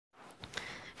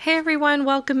Hey everyone,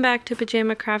 welcome back to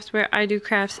Pajama Crafts, where I do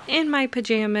crafts in my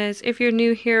pajamas. If you're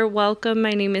new here, welcome.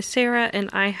 My name is Sarah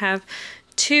and I have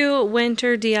two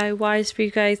winter DIYs for you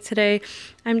guys today.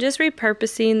 I'm just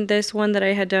repurposing this one that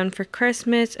I had done for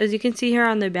Christmas. As you can see here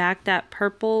on the back, that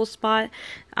purple spot,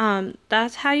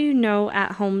 that's how you know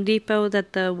at Home Depot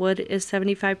that the wood is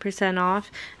 75% off.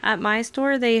 At my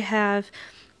store, they have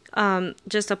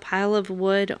just a pile of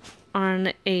wood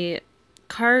on a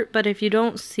cart, but if you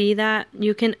don't see that,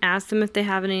 you can ask them if they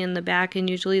have any in the back, and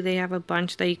usually they have a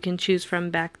bunch that you can choose from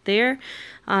back there.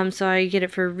 So I get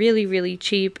it for really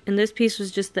cheap, and this piece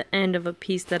was just the end of a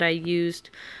piece that I used,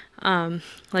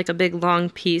 like a big long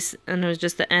piece, and it was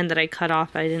just the end that I cut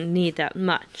off. I didn't need that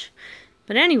much.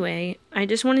 But anyway, I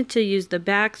just wanted to use the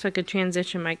back so I could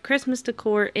transition my Christmas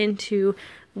decor into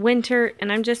winter,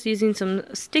 and I'm just using some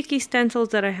sticky stencils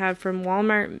that I have from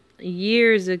Walmart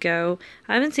years ago.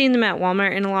 I haven't seen them at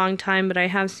Walmart in a long time, but I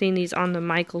have seen these on the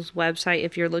Michaels website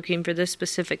if you're looking for this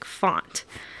specific font.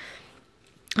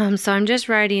 So I'm just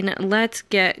writing, "Let's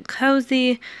get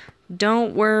cozy."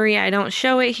 Don't worry, I don't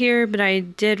show it here, but I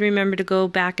did remember to go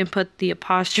back and put the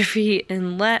apostrophe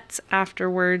in let's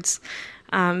afterwards.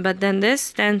 But then this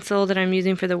stencil that I'm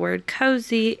using for the word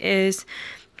cozy is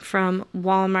from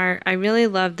Walmart. I really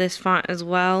love this font as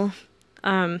well.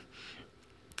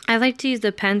 I like to use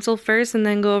the pencil first and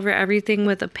then go over everything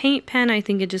with a paint pen. I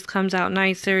think it just comes out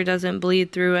nicer, doesn't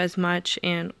bleed through as much,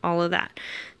 and all of that.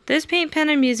 This paint pen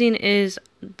I'm using is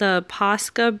the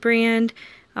Posca brand.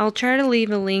 I'll try to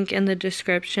leave a link in the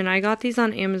description. I got these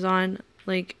on Amazon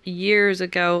like years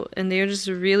ago, and they're just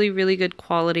really good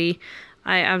quality.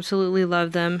 I absolutely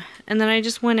love them. And then I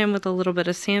just went in with a little bit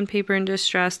of sandpaper and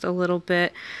distressed a little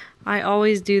bit. I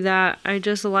always do that. I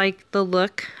just like the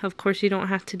look. Of course, you don't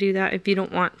have to do that if you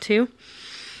don't want to.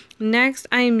 Next,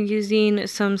 I'm using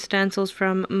some stencils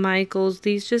from Michaels.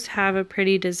 These just have a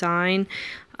pretty design.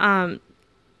 And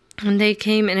they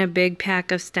came in a big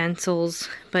pack of stencils,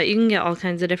 but you can get all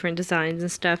kinds of different designs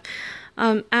and stuff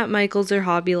at Michaels or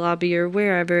Hobby Lobby or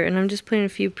wherever. And I'm just putting a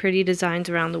few pretty designs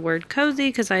around the word cozy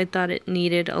because I thought it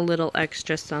needed a little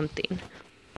extra something.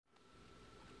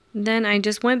 Then I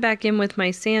just went back in with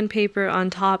my sandpaper on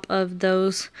top of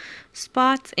those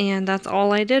spots, and that's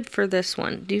all I did for this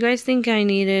one. Do you guys think I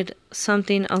needed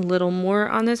something a little more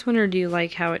on this one, or do you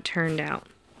like how it turned out?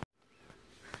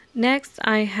 Next,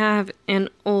 I have an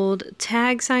old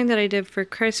tag sign that I did for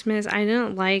Christmas. I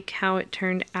didn't like how it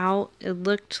turned out. It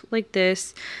looked like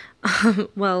this.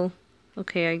 Well,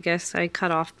 okay, I guess I cut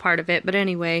off part of it. But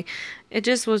anyway, it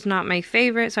just was not my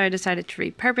favorite, so I decided to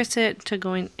repurpose it to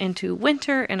going into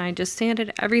winter. And I just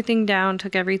sanded everything down,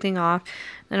 took everything off.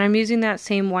 And I'm using that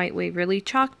same white Waverly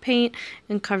chalk paint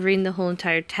and covering the whole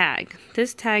entire tag.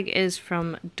 This tag is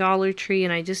from Dollar Tree,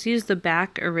 and I just used the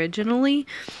back originally.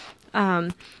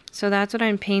 So that's what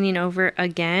I'm painting over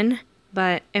again,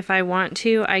 but if I want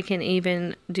to, I can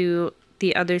even do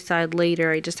the other side later.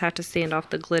 I just have to sand off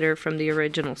the glitter from the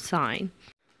original sign.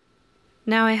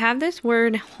 Now I have this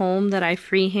word home that I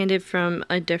freehanded from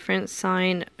a different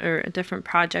sign or a different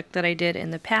project that I did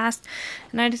in the past,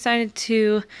 and I decided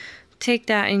to take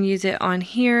that and use it on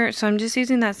here. So I'm just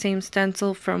using that same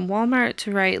stencil from Walmart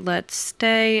to write "Let's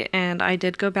Stay," and I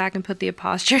did go back and put the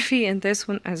apostrophe in this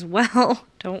one as well.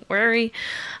 Don't worry.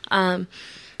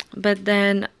 But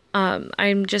then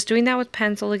I'm just doing that with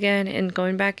pencil again and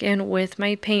going back in with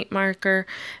my paint marker.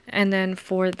 And then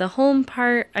for the home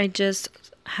part, I just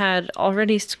had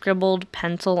already scribbled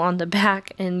pencil on the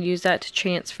back and used that to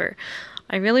transfer.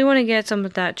 I really want to get some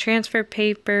of that transfer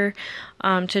paper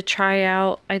to try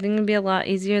out. I think it'll be a lot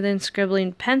easier than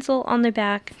scribbling pencil on the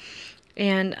back.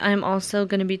 And I'm also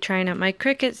going to be trying out my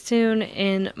Cricut soon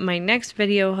in my next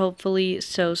video, hopefully.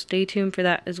 So stay tuned for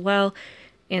that as well.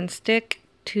 And stick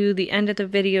to the end of the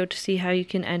video to see how you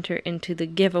can enter into the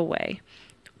giveaway.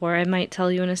 Or I might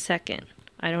tell you in a second.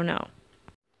 I don't know.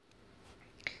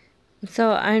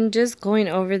 So I'm just going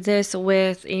over this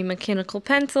with a mechanical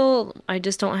pencil. I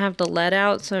just don't have the lead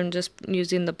out, so I'm just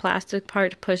using the plastic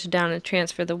part to push down and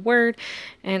transfer the word.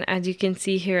 And as you can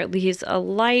see here, it leaves a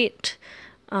light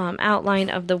outline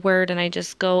of the word, and I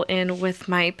just go in with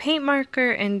my paint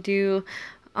marker and do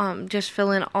just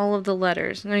fill in all of the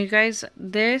letters. Now you guys,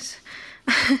 this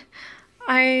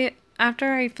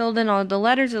after I filled in all the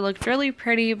letters, it looked really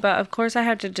pretty, but of course I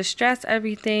had to distress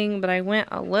everything, but I went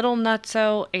a little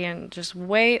nutso and just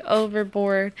way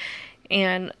overboard,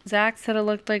 and Zach said it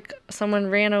looked like someone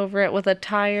ran over it with a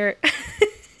tire.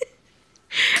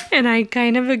 And I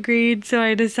kind of agreed, so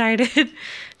I decided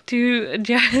to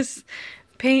just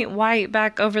paint white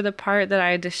back over the part that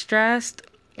I distressed,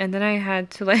 and then I had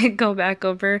to like go back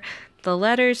over the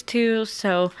letters to.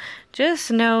 So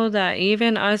just know that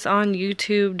even us on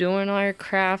YouTube doing our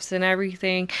crafts and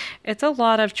everything, it's a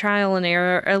lot of trial and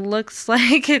error. It looks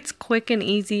like it's quick and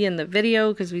easy in the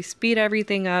video because we speed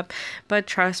everything up, but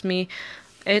trust me,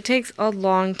 it takes a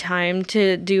long time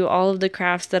to do all of the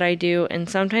crafts that I do, and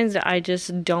sometimes I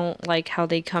just don't like how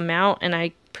they come out, and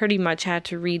I pretty much had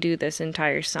to redo this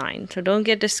entire sign. So don't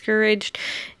get discouraged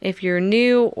if you're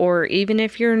new, or even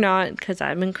if you're not, because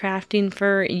I've been crafting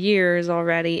for years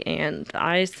already and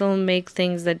I still make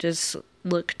things that just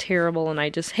look terrible and I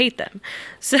just hate them.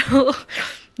 So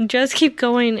just keep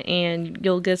going and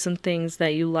you'll get some things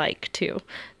that you like too.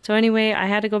 So anyway, I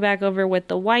had to go back over with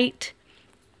the white,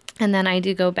 and then I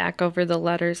did go back over the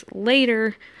letters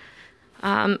later.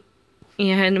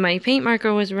 And my paint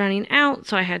marker was running out,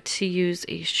 so I had to use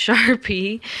a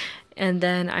Sharpie. And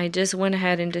then I just went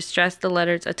ahead and distressed the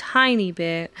letters a tiny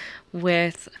bit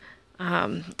with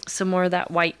some more of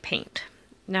that white paint.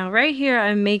 Now right here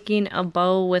I'm making a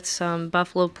bow with some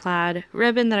buffalo plaid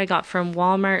ribbon that I got from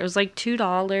Walmart. It was like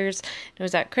 $2. It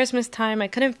was at Christmas time. I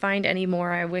couldn't find any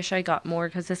more. I wish I got more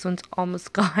because this one's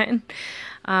almost gone.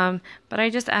 But I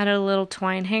just added a little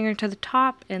twine hanger to the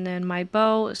top, and then my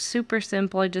bow is super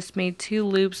simple. I just made 2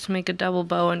 loops to make a double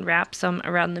bow and wrap some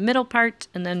around the middle part,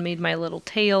 and then made my little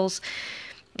tails.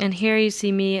 And here you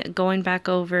see me going back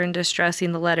over and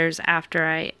distressing the letters after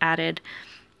I added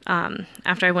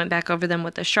after I went back over them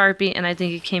with a Sharpie, and I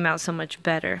think it came out so much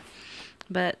better.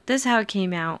 But this is how it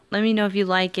came out. Let me know if you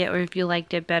like it or if you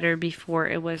liked it better before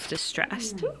it was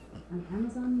distressed. On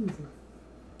Amazon Music.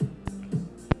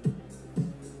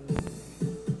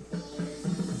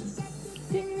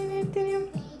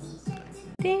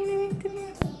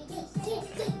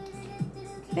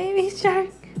 Baby shark.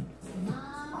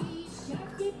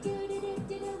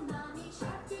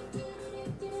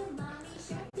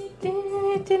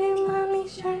 Mommy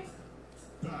shark.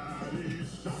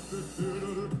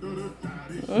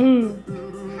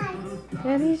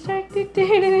 Daddy shark,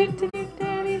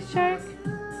 daddy shark.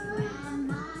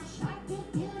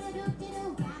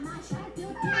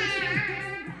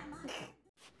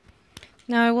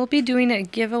 Now I will be doing a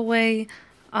giveaway.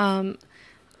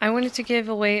 I wanted to give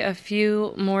away a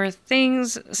few more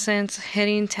things since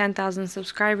hitting 10,000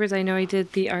 subscribers. I know I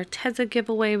did the Arteza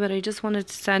giveaway, but I just wanted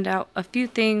to send out a few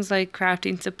things like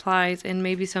crafting supplies and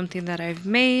maybe something that I've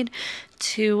made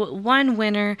to one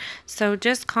winner. So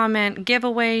just comment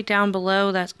giveaway down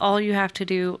below. That's all you have to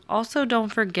do. Also,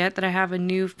 don't forget that I have a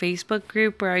new Facebook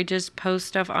group where I just post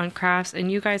stuff on crafts,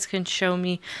 and you guys can show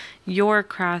me your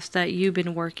crafts that you've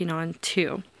been working on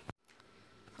too.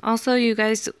 Also, you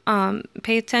guys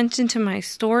pay attention to my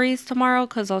stories tomorrow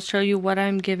because I'll show you what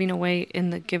I'm giving away in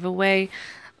the giveaway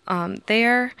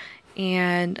there.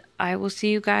 And I will see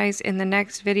you guys in the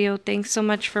next video. Thanks so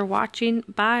much for watching.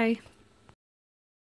 Bye.